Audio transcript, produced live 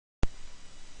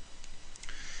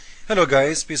Hello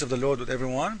guys, peace of the Lord with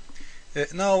everyone.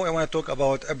 Now I want to talk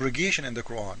about abrogation in the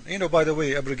Quran. By the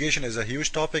way, abrogation is a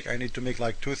huge topic. I need to make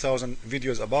like 2,000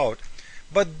 videos about.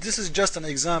 But this is just an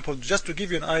example, just to give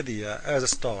you an idea as a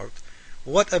start,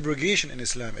 what abrogation in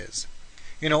Islam is.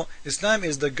 Islam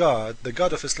is the God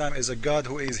of Islam is a God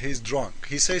he's drunk.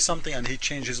 He says something and he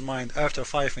changes his mind after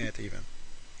 5 minutes even.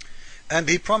 And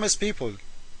he promised people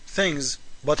things,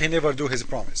 but he never do his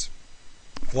promise.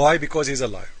 Why? Because he's a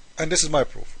liar. And this is my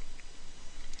proof.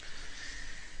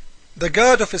 The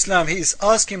God of Islam, he is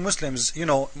asking Muslims,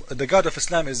 the God of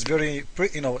Islam is very,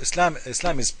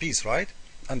 Islam is peace, right?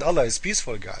 And Allah is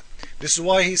peaceful God. This is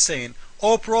why he's saying,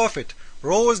 "O Prophet,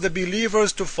 rouse the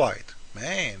believers to fight."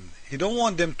 Man, he don't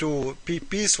want them to be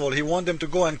peaceful. He want them to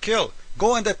go and kill.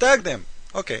 Go and attack them.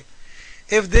 Okay.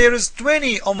 If there is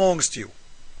 20 amongst you,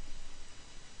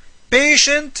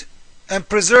 patient and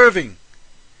persevering,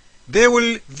 they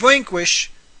will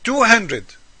vanquish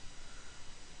 200.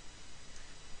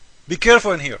 Be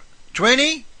careful in here.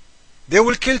 20, they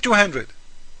will kill 200.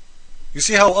 You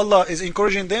see how Allah is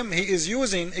encouraging them? He is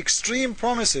using extreme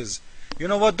promises. You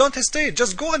know what? Don't hesitate.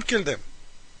 Just go and kill them.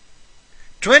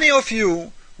 20 of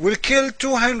you will kill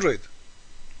 200.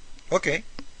 Okay.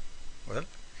 Well,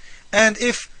 and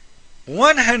if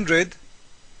 100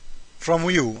 from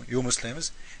you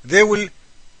Muslims, they will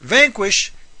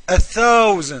vanquish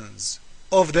thousands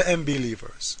of the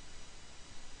unbelievers.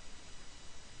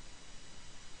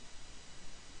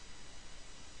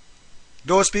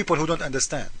 Those people who don't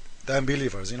understand, the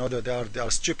unbelievers, they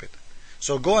are stupid.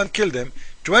 So go and kill them.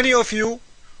 20 of you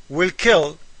will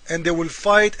kill, and they will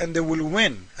fight, and they will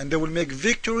win, and they will make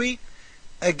victory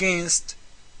against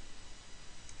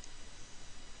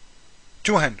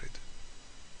 200.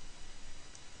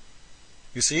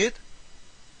 You see it?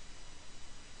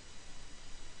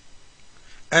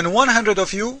 And 100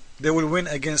 of you, they will win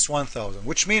against 1,000,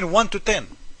 which means 1 to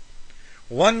 10.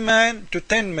 1 man to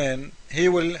 10 men, he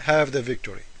will have the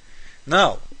victory.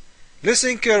 Now,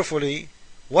 listen carefully.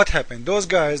 What happened? Those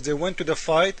guys, they went to the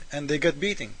fight and they got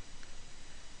beaten.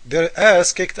 Their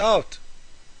ass kicked out.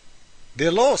 They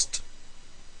lost.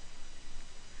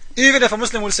 Even if a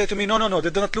Muslim will say to me, no, they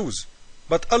did not lose.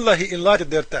 But Allah, he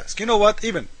enlightened their task. You know what?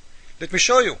 Even, let me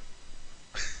show you.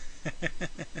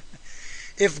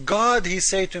 If God, he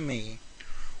say to me,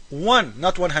 1,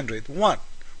 not 100, 1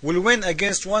 will win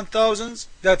against 1,000,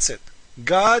 that's it.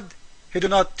 God, he do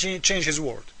not change his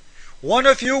word. 1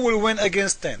 of you will win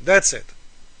against 10, that's it.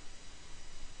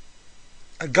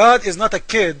 God is not a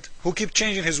kid who keep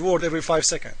changing his word every 5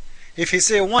 seconds. If he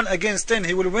say 1 against 10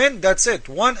 he will win, that's it.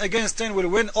 1 against 10 will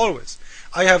win always.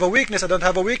 I have a weakness, I don't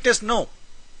have a weakness, no.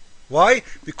 Why?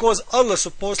 Because Allah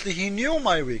supposedly he knew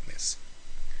my weakness.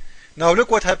 Now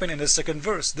look what happened in the second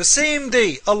verse. The same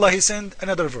day Allah he sent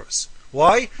another verse.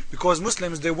 Why? Because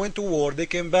Muslims, they went to war, they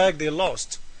came back, they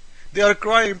lost. They are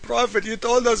crying, "Prophet, you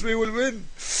told us we will win.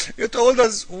 You told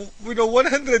us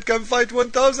 100 can fight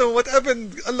 1,000. What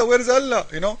happened? Allah, where is Allah?"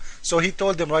 So he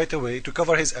told them right away to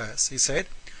cover his ass. He said,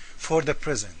 "For the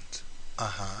present."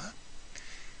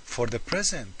 For the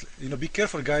present. Be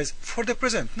careful guys. For the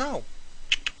present. Now.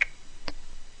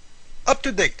 Up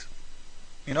to date.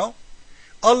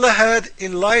 Allah had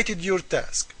enlightened your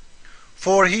task.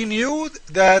 For he knew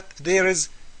that there is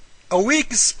a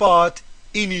weak spot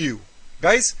in you.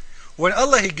 Guys, when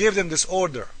Allah he gave them this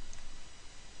order,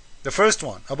 the first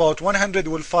one, about 100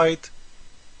 will fight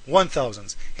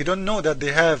 1,000. He don't know that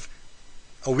they have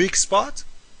a weak spot.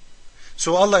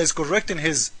 So Allah is correcting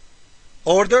his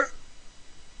order.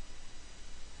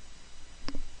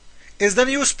 Is the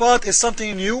new spot is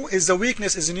something new? Is the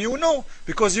weakness is new? No,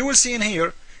 because you will see in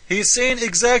here, he is saying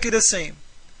exactly the same.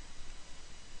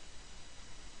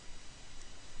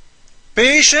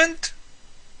 Patient,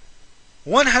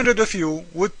 100 of you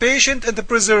with patient and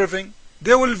persevering,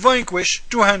 they will vanquish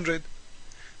 200.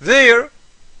 There,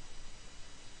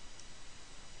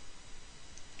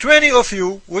 20 of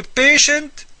you with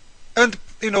patient and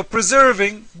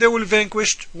persevering, they will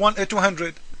vanquish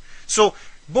 200. So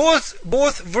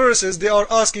both verses, they are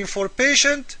asking for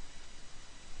patient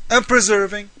and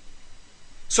persevering.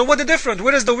 So what the difference?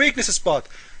 Where is the weakness spot?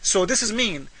 So this is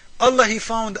mean Allah he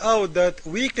found out that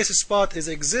weakness spot is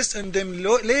exist in them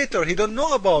later. He don't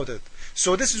know about it.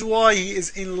 So this is why he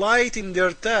is enlightening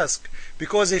their task.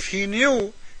 Because if he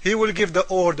knew, he will give the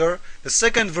order, the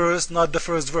second verse, not the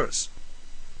first verse.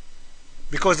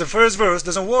 Because the first verse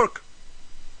doesn't work.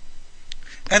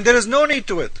 And there is no need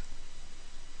to it.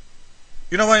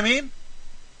 You know what I mean?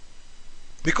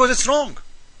 Because it's wrong.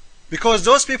 Because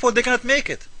those people, they cannot make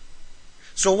it.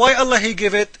 So why Allah he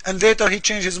give it and later he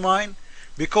changed his mind?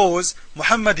 because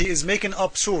Muhammad, he is making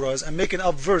up surahs and making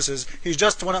up verses. He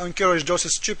just want to encourage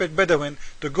those stupid Bedouin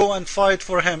to go and fight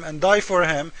for him and die for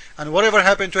him, and whatever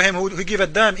happened to him, who give a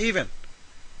damn even.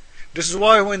 This is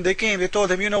why when they came, they told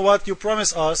him, you know what, you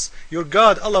promised us, your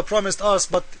God Allah promised us,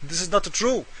 but this is not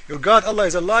true. Your God Allah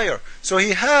is a liar. So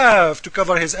he have to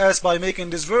cover his ass by making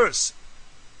this verse.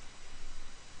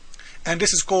 And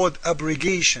this is called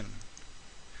abrogation.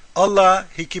 Allah,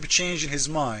 he keep changing his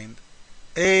mind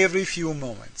every few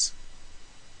moments.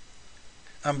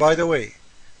 And by the way,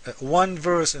 one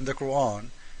verse in the Quran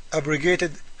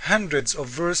abrogated hundreds of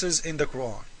verses in the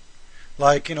Quran.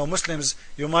 Like, Muslims,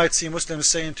 you might see Muslims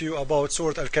saying to you about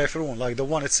Surat-al-Kafirun, like the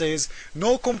one it says,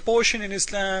 no compulsion in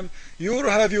Islam, you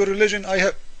have your religion,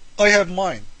 I have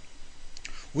mine.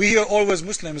 We hear always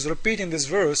Muslims repeating this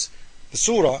verse, the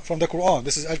surah from the Quran.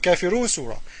 This is Al-Kafirun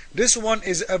surah. This one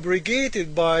is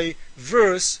abrogated by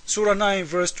verse, surah 9,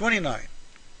 verse 29.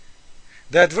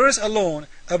 That verse alone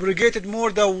abrogated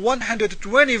more than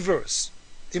 120 verse.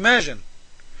 Imagine.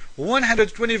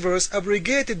 120 verse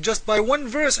abrogated just by one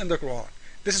verse in the Quran.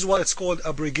 This is what it's called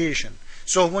abrogation.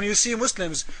 So when you see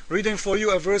Muslims reading for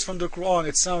you a verse from the Quran,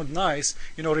 it sounds nice,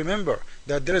 remember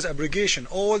that there is abrogation.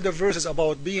 All the verses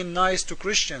about being nice to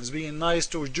Christians, being nice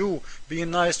to Jew, being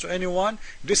nice to anyone,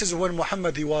 this is when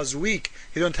Muhammad, he was weak,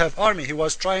 he don't have army, he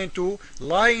was trying to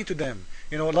lie to them.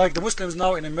 Like the Muslims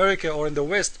now in America or in the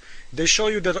West, they show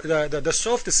you the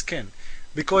soft skin,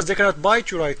 because they cannot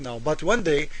bite you right now. But one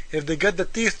day, if they get the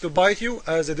teeth to bite you,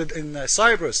 as they did in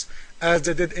Cyprus, as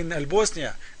they did in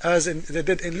Bosnia, as they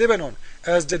did in Lebanon,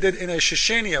 as they did in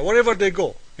Chechnya, wherever they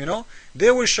go,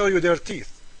 they will show you their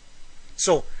teeth.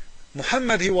 So,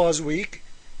 Muhammad, he was weak.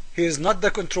 He is not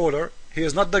the controller. He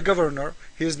is not the governor.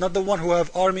 He is not the one who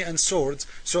have army and swords.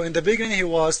 So in the beginning, he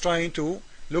was trying to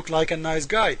look like a nice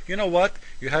guy. You know what?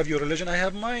 You have your religion, I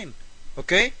have mine.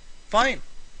 Okay? Fine.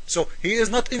 So he is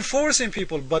not enforcing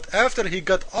people, but after he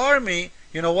got army,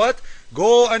 you know what?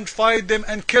 Go and fight them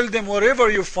and kill them wherever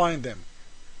you find them.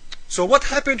 So what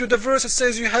happened to the verse that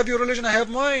says you have your religion, I have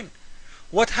mine?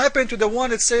 What happened to the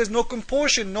one that says no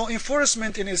compulsion, no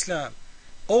enforcement in Islam?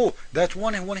 Oh, that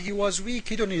one, when he was weak,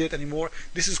 he don't need it anymore.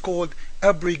 This is called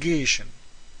abrogation.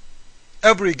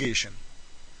 Abrogation.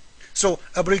 So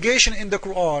abrogation in the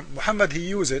Quran, Muhammad, he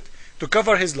used it to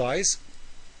cover his lies.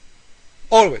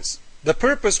 Always. The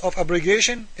purpose of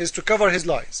abrogation is to cover his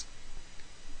lies.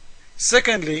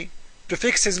 Secondly, to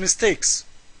fix his mistakes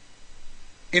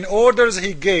in orders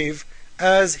he gave,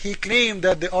 as he claimed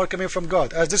that they are coming from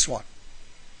God, as this one.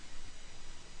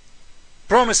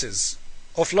 Promises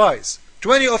of lies.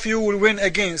 20 of you will win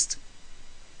against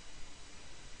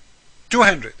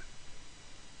 200.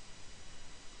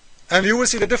 And you will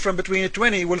see the difference between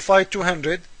 20 will fight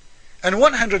 200 and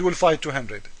 100 will fight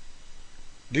 200.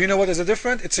 Do you know what is the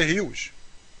difference? It's a huge.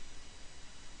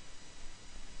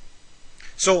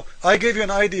 So I gave you an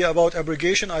idea about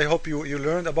abrogation. I hope you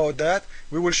learned about that.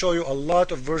 We will show you a lot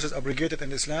of verses abrogated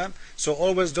in Islam. So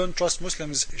always don't trust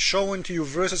Muslims showing to you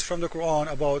verses from the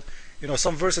Quran about,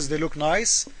 some verses they look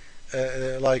nice, we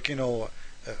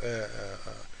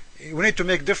need to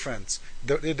make difference.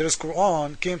 There is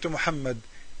Quran came to Muhammad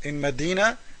in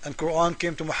Medina and Quran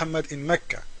came to Muhammad in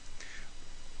Mecca.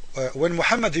 When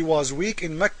Muhammad, he was weak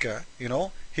in Mecca,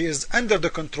 he is under the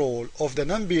control of the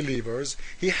non-believers,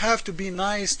 he have to be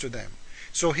nice to them.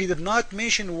 So he did not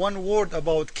mention one word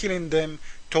about killing them,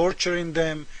 torturing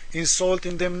them,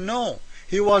 insulting them. No,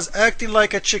 he was acting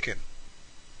like a chicken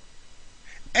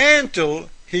until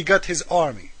he got his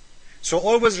army. So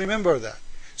always remember that.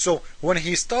 So when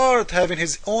he started having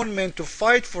his own men to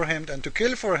fight for him and to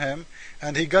kill for him,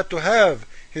 and he got to have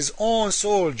his own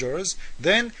soldiers,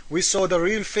 then we saw the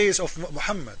real face of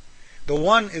Muhammad. The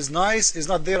one is nice is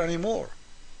not there anymore.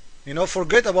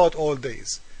 Forget about all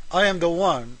days. I am the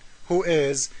one who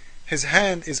is, his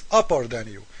hand is upper than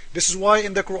you. This is why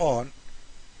in the Quran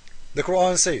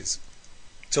says,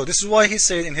 so this is why he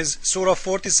said in his Surah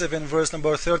 47 verse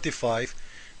number 35,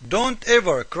 don't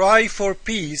ever cry for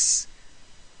peace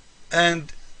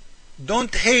and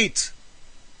don't hate,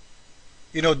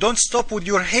 don't stop with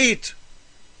your hate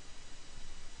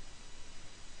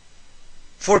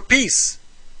for peace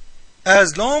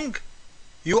as long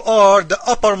you are the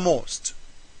uppermost.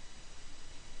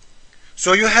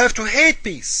 So you have to hate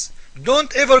peace.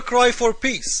 Don't ever cry for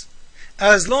peace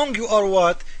as long you are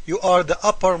what? You are the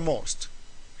uppermost.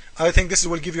 I think this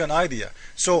will give you an idea.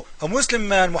 So a Muslim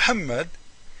man, Muhammad,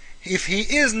 if he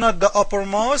is not the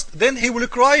uppermost, then he will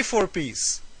cry for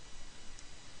peace.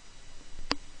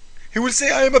 He will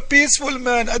say, I am a peaceful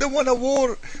man, I don't want a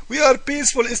war, we are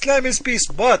peaceful, Islam is peace.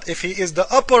 But if he is the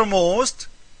uppermost,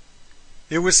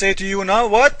 he will say to you, now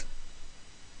what?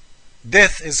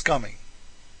 death is coming.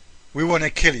 We want to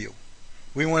kill you.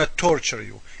 We want to torture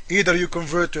you. Either you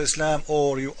convert to Islam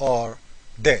or you are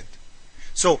dead.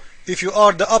 So if you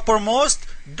are the uppermost,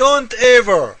 don't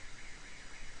ever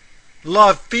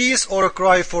love peace or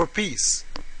cry for peace.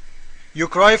 You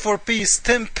cry for peace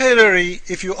temporary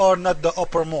if you are not the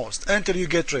uppermost until you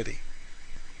get ready.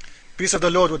 Peace of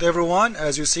the Lord with everyone.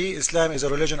 As you see, Islam is a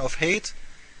religion of hate.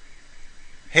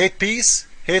 Hate peace,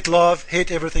 hate love,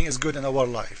 hate everything is good in our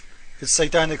life. It's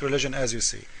satanic religion, as you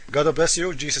see. God bless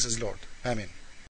you. Jesus is Lord. Amen.